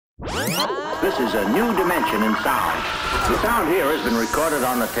This is a new dimension in sound. The sound here has been recorded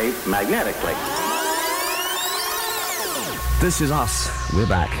on the tape magnetically. This is us. We're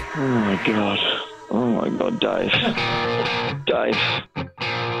back. Oh my God, Dave. Dave.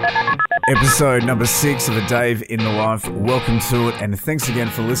 Episode number 6 of A Dave in the Life. Welcome to it, and thanks again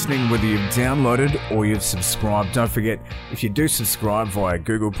for listening, whether you've downloaded or you've subscribed. Don't forget, if you do subscribe via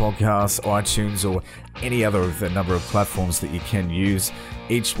Google Podcasts, iTunes, or any other of the number of platforms that you can use,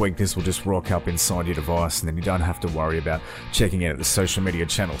 each week this will just rock up inside your device, and then you don't have to worry about checking out the social media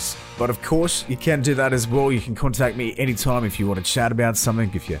channels. But of course, you can do that as well. You can contact me anytime if you want to chat about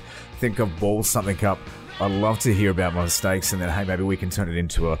something, if you think I've balled something up. I'd love to hear about my mistakes, and then, hey, maybe we can turn it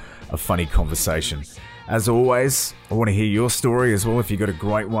into a funny conversation. As always, I want to hear your story as well. If you've got a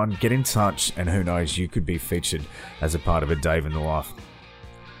great one, get in touch, and who knows, you could be featured as a part of A Dave in the Life.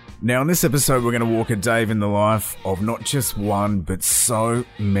 Now, in this episode, we're going to walk a Dave in the life of not just one, but so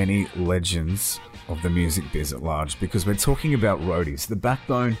many legends of the music biz at large, because we're talking about Roadies, the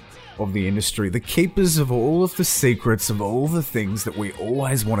backbone of the industry, the keepers of all of the secrets, of all the things that we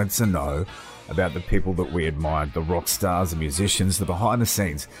always wanted to know about the people that we admired, the rock stars, the musicians, the behind the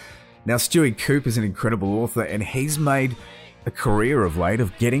scenes. Now, Coupe is an incredible author, and he's made a career of late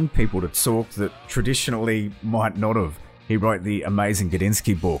of getting people to talk that traditionally might not have. He wrote the amazing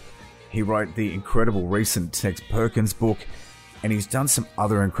Gadinsky book. He wrote the incredible recent Tex Perkins book, and he's done some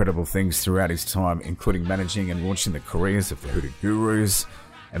other incredible things throughout his time, including managing and launching the careers of the Hoodoo Gurus,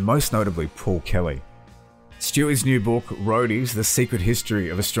 and most notably Paul Kelly. Stewie's new book, Roadies, The Secret History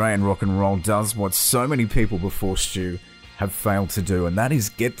of Australian Rock and Roll, does what so many people before Stu have failed to do, and that is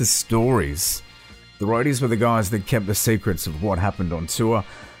get the stories. The Roadies were the guys that kept the secrets of what happened on tour.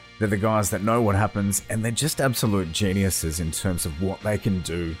 They're the guys that know what happens, and they're just absolute geniuses in terms of what they can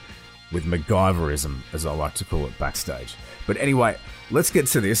do with MacGyverism, as I like to call it, backstage. But anyway, let's get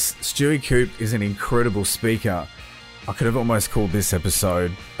to this. Stewie Coupe is an incredible speaker. I could have almost called this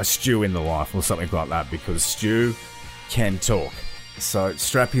episode A Stew in the Life or something like that, because Stu can talk. So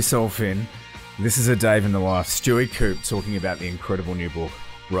strap yourself in. This is A Dave in the Life. Stewie Coupe talking about the incredible new book,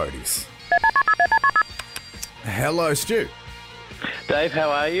 Roadies. Hello, Stu. Dave,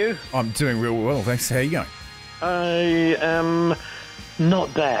 how are you? I'm doing real well, thanks. How are you going? I am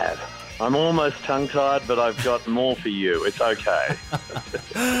not bad. I'm almost tongue-tied, but I've got more for you. It's okay.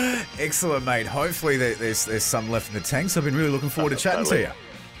 Excellent, mate. Hopefully there's some left in the tank, so I've been really looking forward to chatting to you.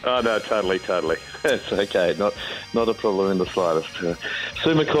 Oh, no, totally. It's okay. Not a problem in the slightest.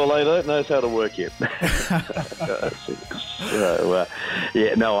 Sue McCauley, though, knows how to work it.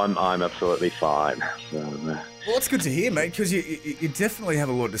 I'm absolutely fine. Well, it's good to hear, mate, because you definitely have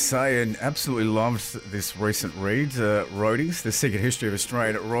a lot to say, and absolutely loved this recent read, Roadies, The Secret History of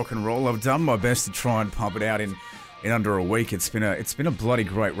Australian Rock and Roll. I've done my best to try and pump it out in under a week. It's been a bloody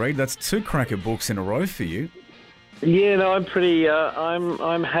great read. That's 2 cracker books in a row for you. Yeah, no, I'm pretty.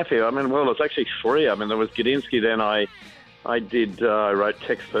 I'm happy. I mean, well, it's actually 3. I mean, there was Gadinsky. Then I wrote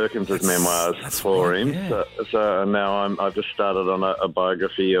Tex Perkins' memoirs for him. Yeah. So now I've just started on a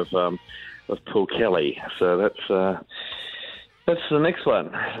biography of Paul Kelly. So that's the next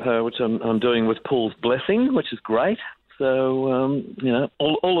one, which I'm doing with Paul's blessing, which is great. So,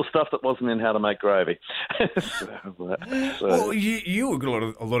 all the stuff that wasn't in How to Make Gravy. Well, you got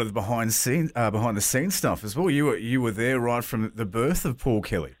a lot of the behind the scenes stuff as well. You were there right from the birth of Paul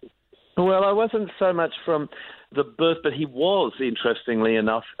Kelly. Well, I wasn't so much from the birth, but he was, interestingly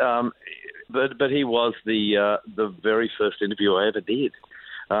enough. But he was the very first interview I ever did.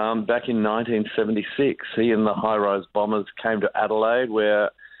 Back in 1976, he and the High Rise Bombers came to Adelaide, where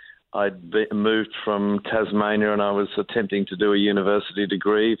I'd moved from Tasmania, and I was attempting to do a university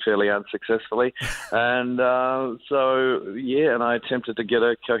degree fairly unsuccessfully. And and I attempted to get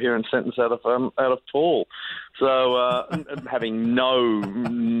a coherent sentence out of Paul. So having no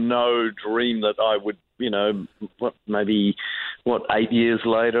dream that I would, 8 years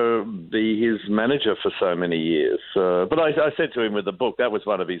later, be his manager for so many years. But I said to him with the book, that was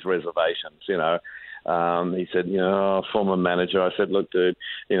one of his reservations, He said, former manager. I said, look, dude,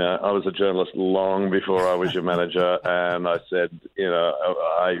 I was a journalist long before I was your manager. And I said,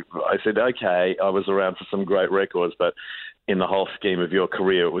 I said, okay, I was around for some great records, but in the whole scheme of your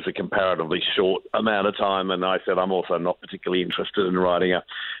career, it was a comparatively short amount of time. And I said, I'm also not particularly interested in writing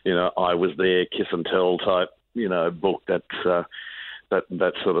I was there, kiss and tell type, book. That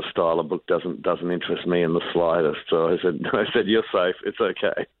sort of style of book doesn't interest me in the slightest. So I said, you're safe. It's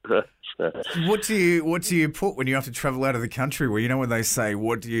okay. What do you put when you have to travel out of the country? Well, when they say,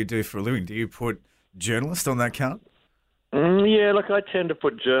 what do you do for a living? Do you put journalist on that card? Yeah, look, I tend to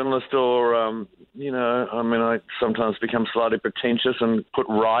put journalist or, I sometimes become slightly pretentious and put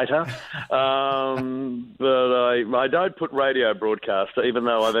writer, but I don't put radio broadcaster, even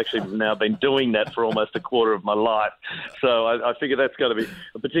though I've actually now been doing that for almost a quarter of my life. So I figure that's going to be,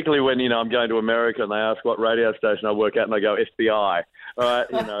 particularly when, I'm going to America and they ask what radio station I work at and I go FBI. Right,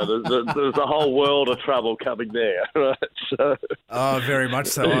 there's a whole world of trouble coming there. Right? So. Oh, very much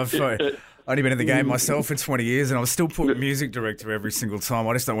so. I've only been in the game myself for 20 years, and I was still put music director every single time.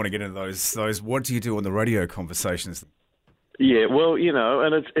 I just don't want to get into those. What do you do on the radio conversations? Yeah, well,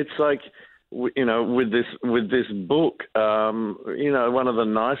 and it's like, with this book, one of the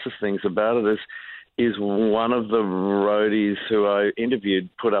nicest things about it is one of the roadies who I interviewed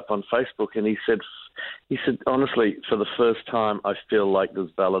put up on Facebook, and he said, honestly, for the first time, I feel like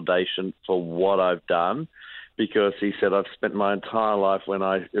there's validation for what I've done, because he said, I've spent my entire life when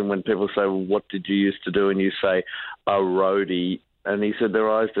people say, well, what did you used to do? And you say, a roadie. And he said, their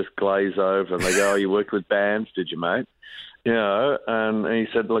eyes just glaze over and they go, oh, you worked with bands, did you, mate? And he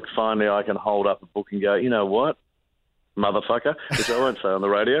said, look, finally I can hold up a book and go, you know what, motherfucker, which I won't say on the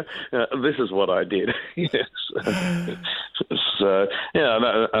radio, this is what I did. Yes. So,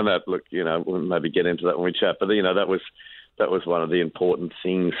 and that, look, we'll maybe get into that when we chat, but, that was one of the important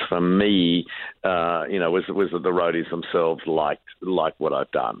things for me, was that the roadies themselves liked what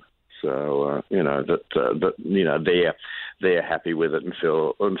I've done. So, they're happy with it and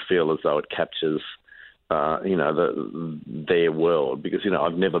feel as though it captures, their world, because,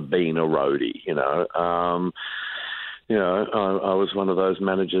 I've never been a roadie, I was one of those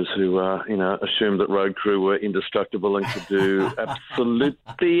managers who, assumed that road crew were indestructible and could do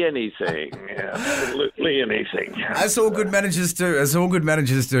absolutely anything. Absolutely anything. As all good managers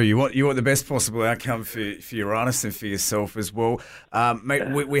do. You want the best possible outcome for your artists and for yourself as well.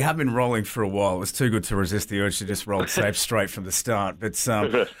 Mate, we have been rolling for a while. It was too good to resist the urge to just roll tape straight from the start. But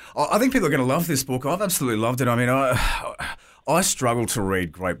I think people are going to love this book. I've absolutely loved it. I mean, I struggle to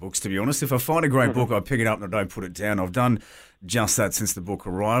read great books, to be honest. If I find a great book, I pick it up and I don't put it down. I've done just that since the book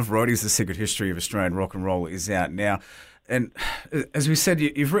arrived. Roadies, The Secret History of Australian Rock and Roll is out now. And as we said,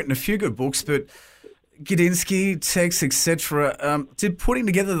 you've written a few good books, but Gudinski, Tex, etc. Did putting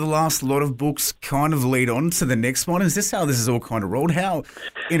together the last lot of books kind of lead on to the next one? Is this how this is all kind of rolled? How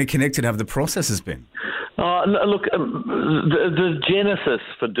interconnected have the processes been? Look, the genesis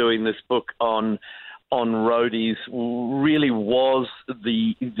for doing this book on Roadies really was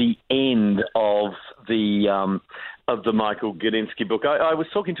the end of the Michael Gudinski book. I was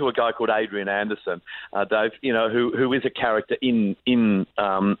talking to a guy called Adrian Anderson, Dave, who is a character in the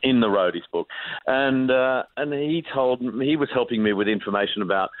Roadies book, and he was helping me with information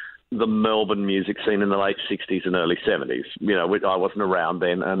about the Melbourne music scene in the late 60s and early 70s. I wasn't around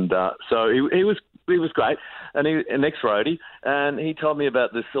then, and so he was great, and an ex-roadie, and he told me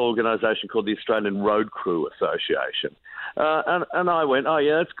about this organisation called the Australian Road Crew Association. And I went, oh,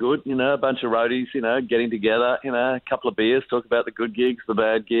 yeah, that's good, a bunch of roadies, getting together, a couple of beers, talk about the good gigs, the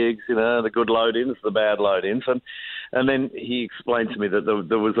bad gigs, the good load-ins, the bad load-ins. And then he explained to me that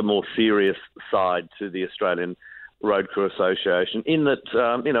there was a more serious side to the Australian Road Crew Association, in that,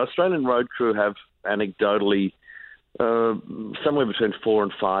 Australian Road Crew have anecdotally somewhere between 4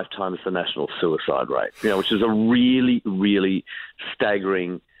 and 5 times the national suicide rate, which is a really, really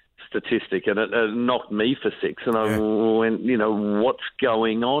staggering statistic, and it knocked me for 6. And I went, what's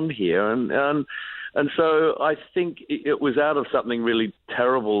going on here? And so I think it was out of something really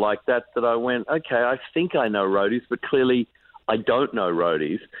terrible like that I went, okay, I think I know roadies, but clearly I don't know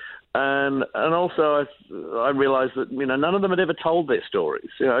roadies. And also I realised that none of them had ever told their stories,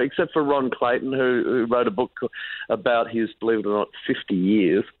 except for Ron Clayton, who wrote a book about his, believe it or not, 50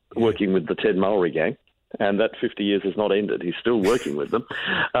 years working with the Ted Mulry gang, and that 50 years has not ended. He's still working with them.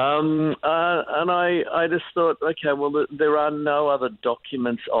 And I just thought, okay, well, there are no other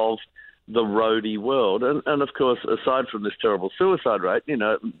documents of the roadie world. And of course, aside from this terrible suicide rate,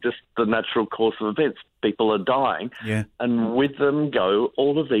 just the natural course of events, people are dying. Yeah. And with them go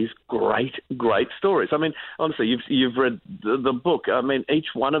all of these great, great stories. I mean, honestly, you've read the book. I mean, each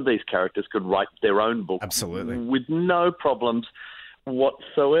one of these characters could write their own book. Absolutely. With no problems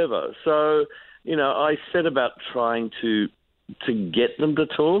whatsoever. So, I set about trying to get them to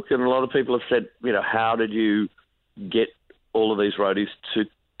talk. And a lot of people have said, how did you get all of these roadies to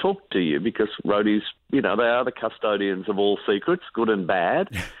talk to you? Because roadies, they are the custodians of all secrets, good and bad,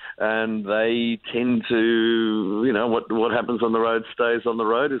 and they tend to, what happens on the road stays on the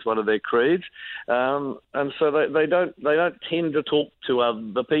road is one of their creeds, and so they don't tend to talk to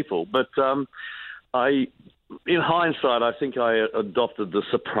other people. But I in hindsight, I think I adopted the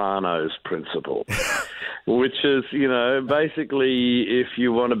Sopranos principle, which is, basically if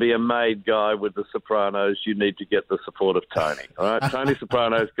you want to be a made guy with the Sopranos, you need to get the support of Tony. All right? Tony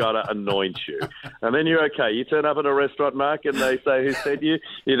Soprano's got to anoint you. And then you're okay. You turn up at a restaurant, Mark, and they say, who sent you?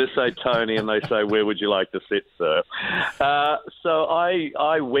 You just say Tony, and they say, where would you like to sit, sir? So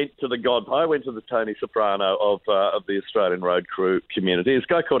I went to the Tony Soprano of the Australian road crew community. This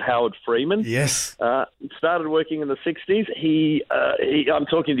guy called Howard Freeman. Yes. Started working in the 60s. I'm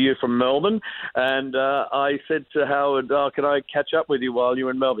talking to you from Melbourne, and I said to Howard, can I catch up with you while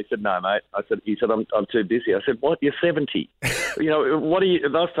you're in Melbourne? He said, no, mate. He said, I'm too busy. I said, what? You're 70. What are you?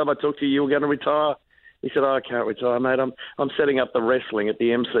 Last time I talked to you were going to retire. He said, I can't retire, mate. I'm setting up the wrestling at the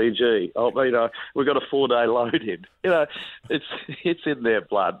MCG. We've got a 4-day load-in. It's in their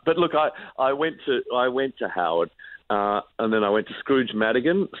blood. But look, I went to Howard, and then I went to Scrooge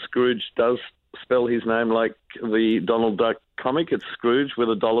Madigan. Scrooge does spell his name like the Donald Duck comic. It's Scrooge with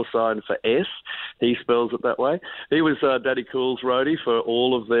a $ for S. He spells it that way. He was Daddy Cool's roadie for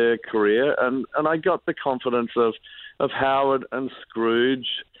all of their career, and I got the confidence of Howard and Scrooge.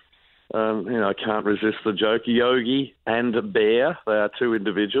 I can't resist the joke. Yogi and Bear, they are two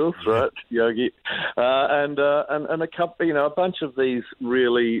individuals, right? Yogi and a couple, a bunch of these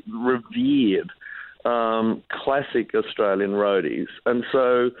really revered classic Australian roadies, and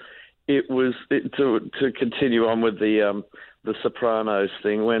so it was to continue on with the Sopranos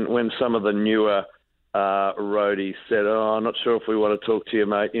thing. When some of the newer roadies said, I'm not sure if we want to talk to you,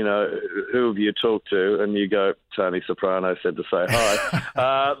 mate. Who have you talked to? And you go, Tony Soprano said to say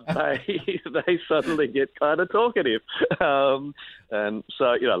hi. They suddenly get kind of talkative. And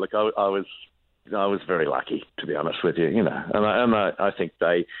so, look, I was very lucky, to be honest with you, and I think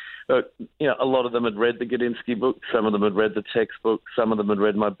they, a lot of them had read the Gadinsky book. Some of them had read the textbook. Some of them had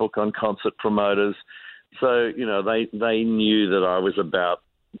read my book on concert promoters. So, they knew that I was about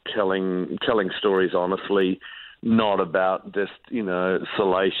telling stories honestly, not about just,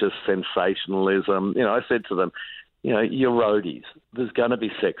 salacious sensationalism. I said to them, you're roadies. There's going to be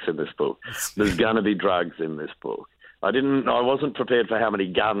sex in this book. There's going to be drugs in this book. I wasn't prepared for how many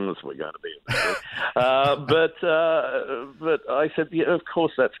guns were going to be in this book. But I said, yeah, of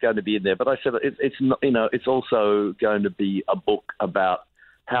course that's going to be in there. But I said, it's not, it's also going to be a book about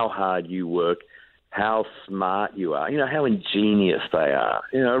how hard you work, how smart you are, how ingenious they are.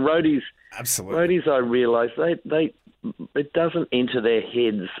 Roadies. Absolutely. Roadies, I realise it doesn't enter their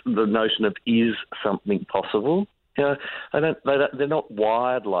heads the notion of is something possible. They're not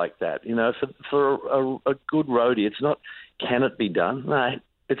wired like that. For a good roadie, it's not can it be done. No,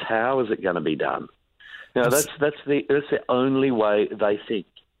 it's how is it going to be done. That's the only way they think.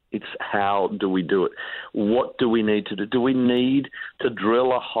 It's how do we do it? What do we need to do? Do we need to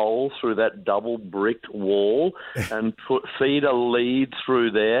drill a hole through that double bricked wall and feed a lead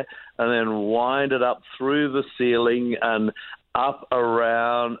through there and then wind it up through the ceiling and up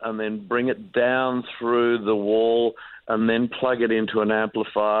around and then bring it down through the wall and then plug it into an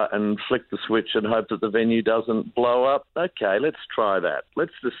amplifier and flick the switch and hope that the venue doesn't blow up? Okay, let's try that.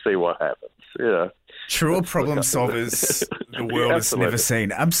 Let's just see what happens. True problem solvers the world has never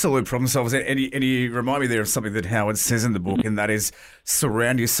seen. Absolute problem solvers. And you remind me there of something that Howard says in the book, and that is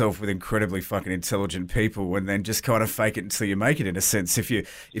surround yourself with incredibly fucking intelligent people and then just kind of fake it until you make it, in a sense. If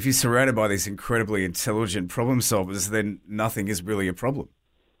you're surrounded by these incredibly intelligent problem solvers, then nothing is really a problem.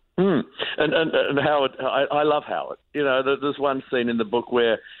 And Howard, I love Howard. There's one scene in the book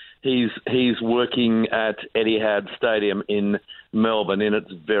where he's working at Etihad Stadium in Melbourne in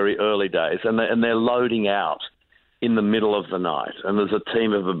its very early days, and they're loading out in the middle of the night, and there's a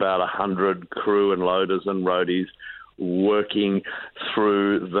team of about 100 crew and loaders and roadies working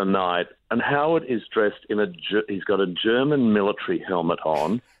through the night, and Howard is dressed he's got a German military helmet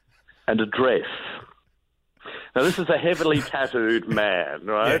on and a dress. Now, this is a heavily tattooed man,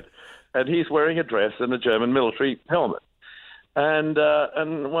 right? Yeah. And he's wearing a dress and a German military helmet. And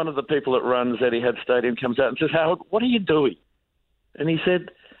one of the people that runs Etihad Stadium comes out and says, Howard, what are you doing? And he said,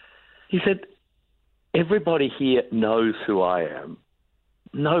 everybody here knows who I am.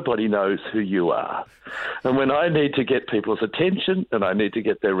 Nobody knows who you are. And when I need to get people's attention and I need to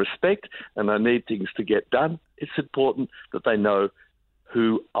get their respect and I need things to get done, it's important that they know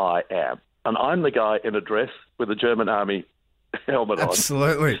who I am. And I'm the guy in a dress with a German army helmet on.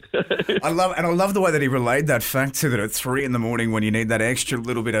 Absolutely. I love the way that he relayed that fact to that at 3 a.m. when you need that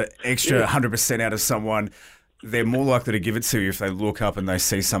little bit of extra 100% out of someone, they're more likely to give it to you if they look up and they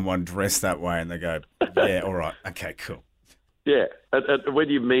see someone dressed that way and they go, yeah, all right, okay, cool. Yeah, and when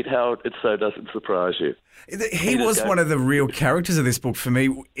you meet Howard, it doesn't surprise you. He was one of the real characters of this book for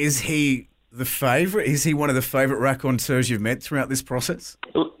me. Is he the favourite? Is he one of the favourite raconteurs you've met throughout this process?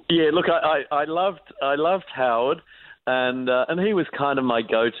 Yeah, look, I loved Howard, and he was kind of my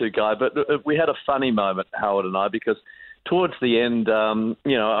go-to guy. But we had a funny moment, Howard and I, because towards the end,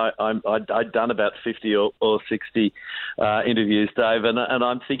 I'd done about 50 or 60 interviews, Dave, and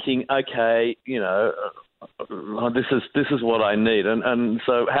I'm thinking, okay, this is what I need. And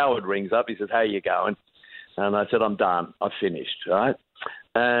so Howard rings up. He says, "How you going?" And I said, "I'm done. I've finished." Right?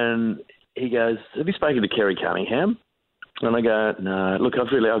 And he goes, "Have you spoken to Kerry Cunningham?" And I go, "No, look,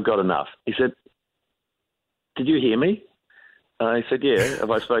 I've got enough." He said, "Did you hear me?" I said, "Yeah." "Have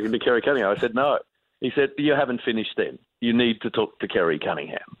I spoken to Kerry Cunningham?" I said, "No." He said, "You haven't finished then. You need to talk to Kerry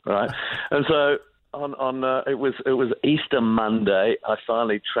Cunningham." Right? And so it was Easter Monday. I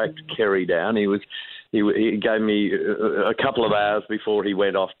finally tracked Kerry down. He gave me a couple of hours before he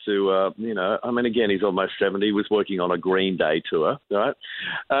went off to, again, he's almost 70. He was working on a Green Day tour, right?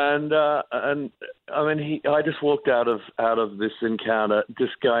 And I just walked out of this encounter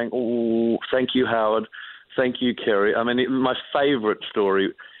just going, "Oh, thank you, Howard. Thank you, Kerry." I mean, my favourite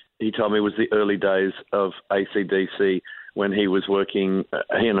story he told me was the early days of AC/DC when he was working,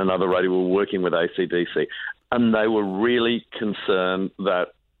 he and another roadie were working with AC/DC, and they were really concerned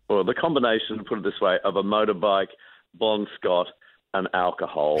that, or the combination, put it this way, of a motorbike, Bon Scott, and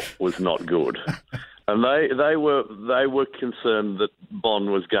alcohol was not good. And they were concerned that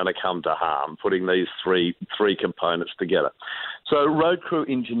Bon was going to come to harm, putting these three components together. So road crew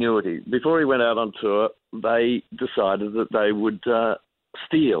ingenuity. Before he went out on tour, they decided that they would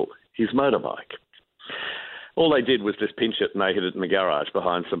steal his motorbike. All they did was just pinch it and they hid it in the garage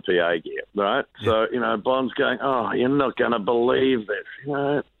behind some PA gear, right? Yeah. So, Bon's going, "Oh, you're not going to believe this.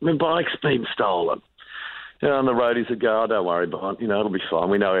 My bike's been stolen." And the roadies would go, "Oh, don't worry, Bon. It'll be fine.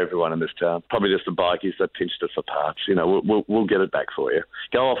 We know everyone in this town. Probably just the bikies that pinched it for parts. We'll get it back for you.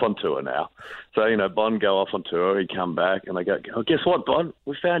 Go off on tour now." So, Bon go off on tour. He'd come back and I go, "Oh, guess what, Bon?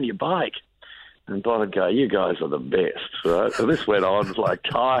 We found your bike." And Bon would go, "You guys are the best," right? So this went on like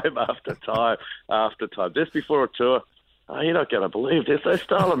time after time after time. Just before a tour, "Oh, you're not going to believe this. They've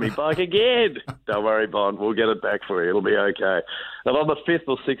stolen me bike again." "Don't worry, Bon. We'll get it back for you. It'll be okay." And on the fifth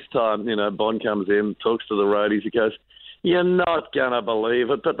or sixth time, Bon comes in, talks to the roadies. He goes, "You're not going to believe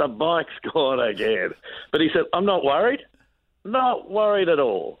it, but the bike's gone again." But he said, "I'm not worried. Not worried at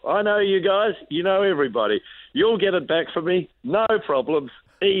all. I know you guys. You know everybody. You'll get it back for me. No problems.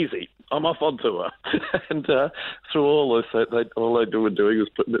 Easy. I'm off on tour." And through all this, all they were doing was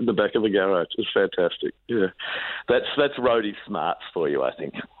putting it in the back of the garage. It's fantastic. Yeah, that's roadie smarts for you, I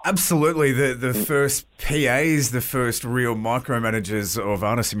think. Absolutely. The first PAs, the first real micromanagers of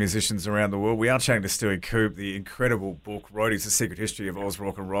artists and musicians around the world. We are chatting to Stewie Coupe. The incredible book, Roadies, The Secret History of Oz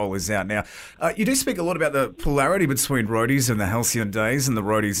Rock and Roll, is out now. You do speak a lot about the polarity between roadies in the halcyon days and the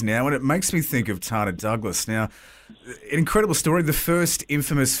roadies now, and it makes me think of Tana Douglas. Now, an incredible story. The first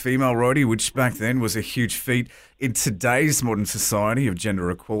infamous female roadie, which back then was a huge feat. In today's modern society of gender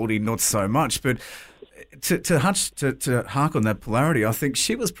equality, not so much. But to hark on that polarity, I think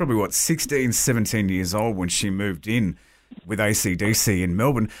she was probably, 16, 17 years old when she moved in with AC/DC in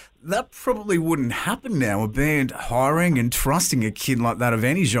Melbourne. That probably wouldn't happen now, a band hiring and trusting a kid like that of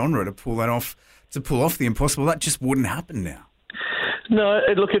any genre to pull off the impossible. That just wouldn't happen now. No,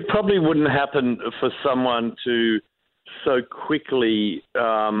 look, it probably wouldn't happen for someone to so quickly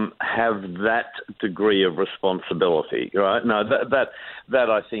have that degree of responsibility, right? No, that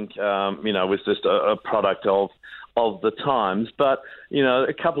I think, was just a product of the times. But,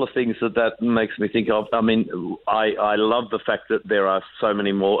 a couple of things that makes me think of. I mean, I love the fact that there are so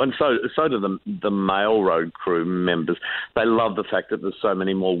many more, and so do the male road crew members. They love the fact that there's so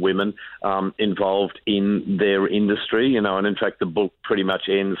many more women involved in their industry, and in fact the book pretty much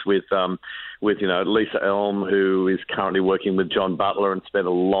ends with Lisa Elm, who is currently working with John Butler and spent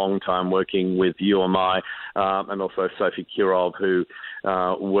a long time working with UMI, and also Sophie Kirov, who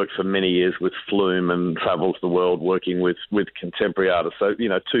worked for many years with Flume and travels the world working with contemporary artists. So,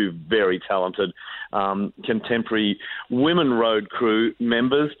 two very talented contemporary women road crew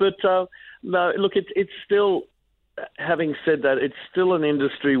members. But no, look, it's still, having said that, it's still an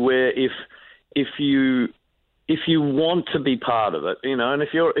industry where if you want to be part of it, and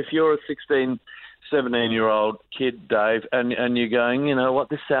if you're a 16, 17-year-old kid, Dave, and you're going,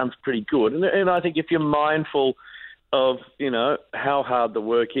 this sounds pretty good. And I think if you're mindful of, how hard the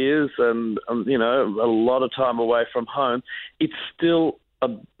work is and, a lot of time away from home, it's still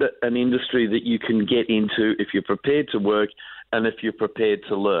an industry that you can get into if you're prepared to work and if you're prepared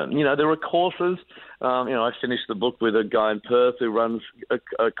to learn. There are courses. I finished the book with a guy in Perth who runs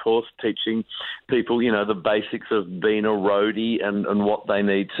a course teaching people, the basics of being a roadie and what they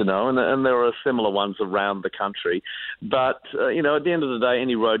need to know. And there are similar ones around the country. But, at the end of the day,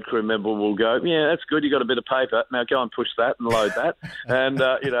 any road crew member will go, yeah, that's good. You got a bit of paper. Now go and push that and load that and,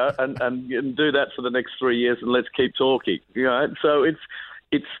 and do that for the next 3 years and let's keep talking. So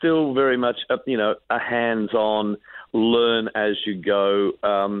it's still very much, a hands-on, learn as you go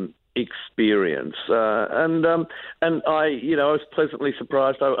experience. And I was pleasantly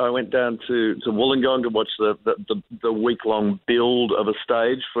surprised. I went down to Wollongong to watch the week-long build of a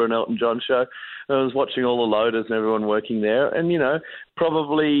stage for an Elton John show. I was watching all the loaders and everyone working there, and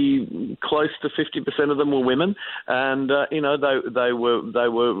probably close to 50% of them were women, and they were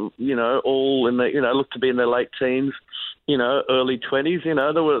all in their looked to be in their late teens. Early 20s,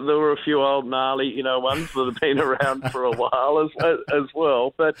 there were a few old gnarly, ones that have been around for a while as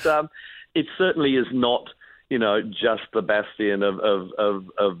well. But it certainly is not, just the bastion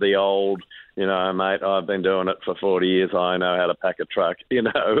of the old, mate, I've been doing it for 40 years. I know how to pack a truck.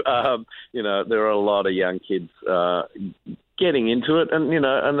 There are a lot of young kids getting into it,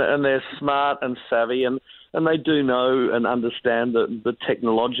 and they're smart and savvy, and they do know and understand the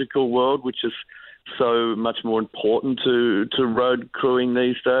technological world, which is so much more important to road crewing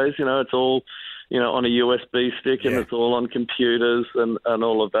these days. It's all, on a USB stick, and it's all on computers and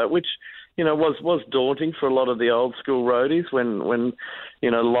all of that, which, was daunting for a lot of the old school roadies when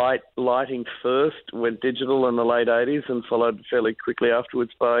lighting first went digital in the late 80s and followed fairly quickly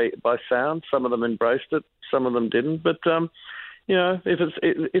afterwards by sound. Some of them embraced it, some of them didn't. But if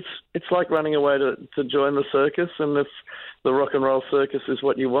it's like running away to join the circus, and if the rock and roll circus is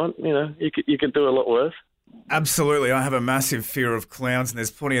what you want, you could do a lot worse. Absolutely. I have a massive fear of clowns, and there's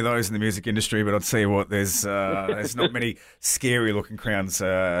plenty of those in the music industry, but I'll tell you what, there's not many scary-looking clowns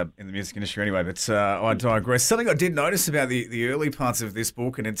in the music industry anyway, but I digress. Something I did notice about the early parts of this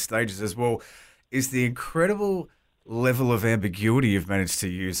book and its stages as well is the incredible level of ambiguity you've managed to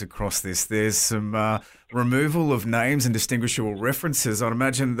use across this. There's some removal of names and distinguishable references. I'd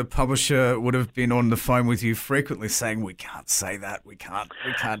imagine the publisher would have been on the phone with you frequently saying, we can't say that, we can't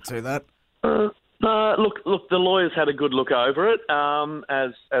do that. Look, the lawyers had a good look over it,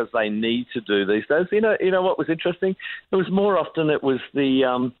 as they need to do these days. You know what was interesting? It was more often it was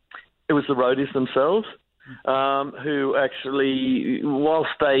the roadies themselves who actually, whilst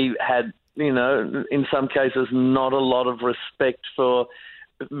they had, in some cases, not a lot of respect for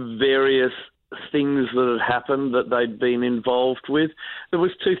various things that had happened that they'd been involved with. There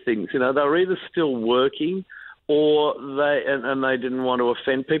was two things, they were either still working, or they didn't want to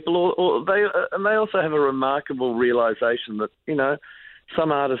offend people, or they also have a remarkable realization that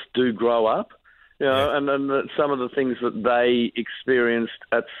some artists do grow up, and that some of the things that they experienced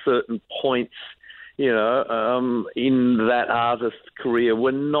at certain points, in that artist's career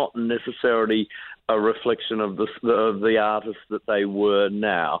were not necessarily a reflection of the artists that they were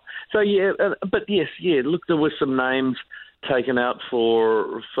now. So look, there were some names taken out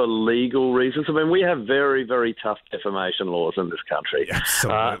for legal reasons. I mean, we have very, very tough defamation laws in this country.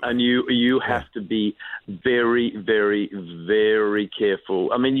 And you have to be very, very, very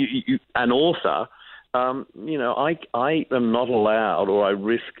careful. I mean, you and also, I am not allowed, or I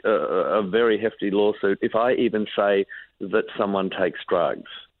risk a very hefty lawsuit if I even say that someone takes drugs.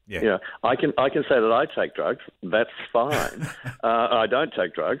 I can say that I take drugs. That's fine. I don't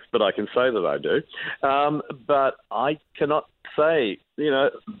take drugs, but I can say that I do. But I cannot say,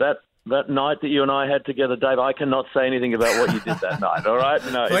 that night that you and I had together, Dave, I cannot say anything about what you did that night, all right?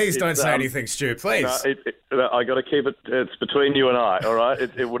 No, please don't say anything, Stu, please. I got to keep it, it's between you and I, all right?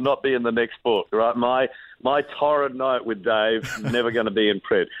 It would not be in the next book, all right? My torrid night with Dave, never going to be in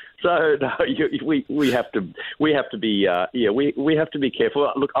print. So no, we have to be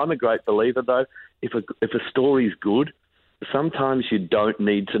careful. Look, I'm a great believer though. If a story's good, sometimes you don't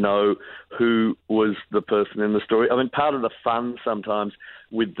need to know who was the person in the story. I mean, part of the fun sometimes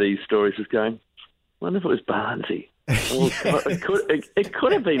with these stories is going, I wonder if it was Barnsey. Well, it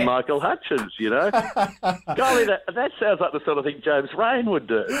could have been Michael Hutchins, Golly, that sounds like the sort of thing James Rain would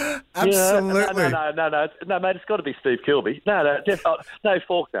do. Absolutely. No, mate, it's got to be Steve Kilbey. No,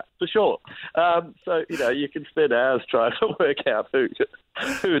 Faulkner, for sure. So, you can spend hours trying to work out who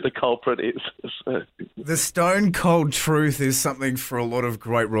the culprit is. The stone cold truth is something for a lot of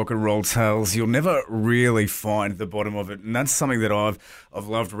great rock and roll tales. You'll never really find the bottom of it. And that's something that I've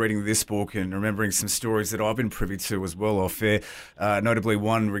loved reading this book and remembering some stories that I've been privy to as well off air. Notably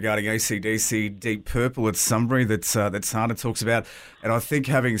one regarding AC/DC Deep Purple at Sunbury that Sana talks about. And I think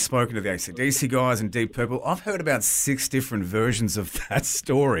having spoken to the AC/DC guys and Deep Purple, I've heard about 6 different versions of that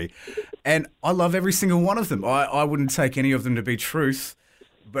story. And I love every single one of them. I wouldn't take any of them to be truth,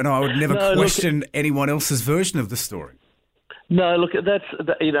 but I would never question anyone else's version of the story. No, look,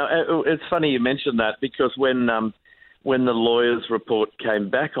 it's funny you mentioned that, because when the lawyer's report came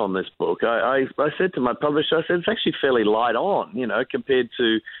back on this book, I said to my publisher, I said, it's actually fairly light on, compared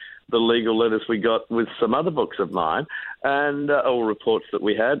to the legal letters we got with some other books of mine and or reports that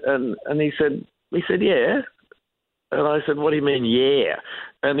we had. And he said, yeah. And I said, what do you mean, yeah?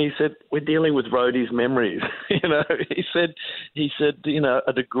 And he said, we're dealing with Roadies' memories. He said,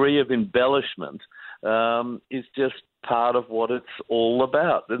 a degree of embellishment is just part of what it's all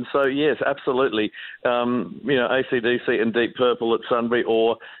about. And so, yes, absolutely, AC/DC and Deep Purple at Sunbury,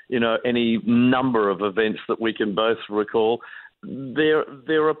 or, any number of events that we can both recall, there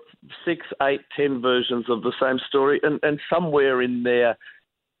are 6, 8, 10 versions of the same story, and somewhere in there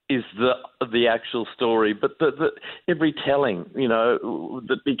is the actual story, but the every telling,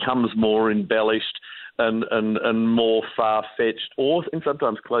 that becomes more embellished and more far-fetched, or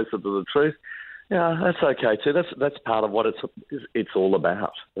sometimes closer to the truth. Yeah, that's okay too. That's part of what it's all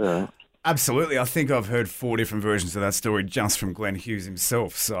about. Yeah. Absolutely. I think I've heard 4 different versions of that story just from Glenn Hughes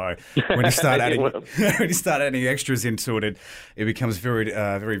himself. So when you start adding extras into it, it becomes very,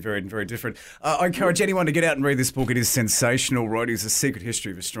 very, very, very different. I encourage anyone to get out and read this book. It is sensational. Roadies: A Secret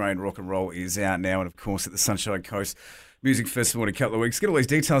History of Australian Rock and Roll is out now, and of course at the Sunshine Coast Music Festival in a couple of weeks. Get all these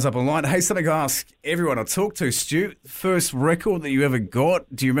details up online. Hey, something to ask everyone I talk to, Stu. First record that you ever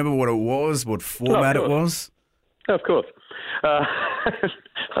got, do you remember what it was, what format it was? Of course. I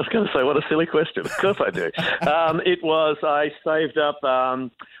was going to say, what a silly question. Of course I do. I saved up, I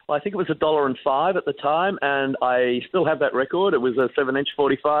think it was $1.05 at the time, and I still have that record. It was a 7-inch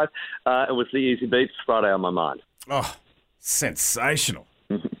 45. It was the Easy Beats, Friday on My Mind. Oh, sensational.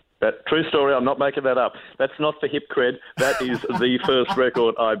 That true story. I'm not making that up. That's not for hip cred. That is the first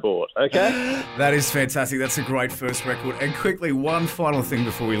record I bought. Okay? That is fantastic. That's a great first record. And quickly, one final thing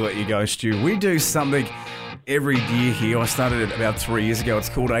before we let you go, Stu. We do something every year here. I started it about 3 years ago. It's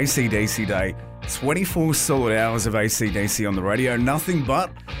called AC/DC Day. 24 solid hours of AC/DC on the radio. Nothing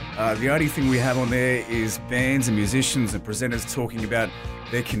but. The only thing we have on there is bands and musicians and presenters talking about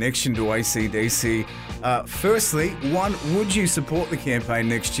their connection to AC/DC. Firstly, 1, would you support the campaign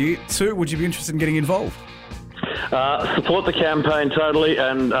next year? 2, would you be interested in getting involved? Support the campaign totally,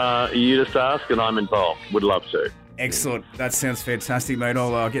 and you just ask and I'm involved. Would love to. Excellent. That sounds fantastic, mate.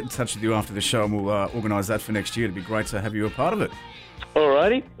 I'll get in touch with you after the show and we'll organise that for next year. It'd be great to have you a part of it. All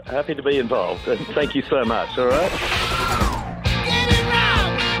righty. Happy to be involved. Thank you so much. All right.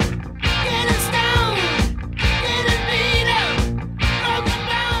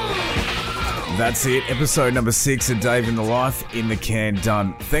 That's it. Episode number 6 of Dave in the Life in the Can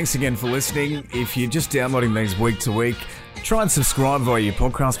done. Thanks again for listening. If you're just downloading these week to week, try and subscribe via your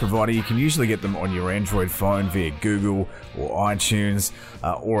podcast provider. You can usually get them on your Android phone via Google or iTunes,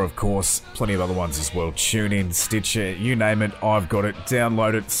 or of course, plenty of other ones as well. TuneIn, Stitcher, you name it, I've got it.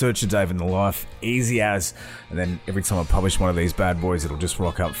 Download it, search for Dave in the Life, easy as, and then every time I publish one of these bad boys, it'll just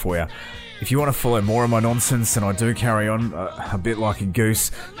rock up for you. If you want to follow more of my nonsense, and I do carry on a bit like a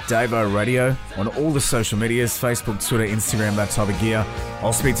goose, Dave O Radio on all the social medias, Facebook, Twitter, Instagram, that type of gear.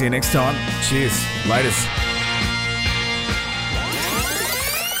 I'll speak to you next time. Cheers. Laters.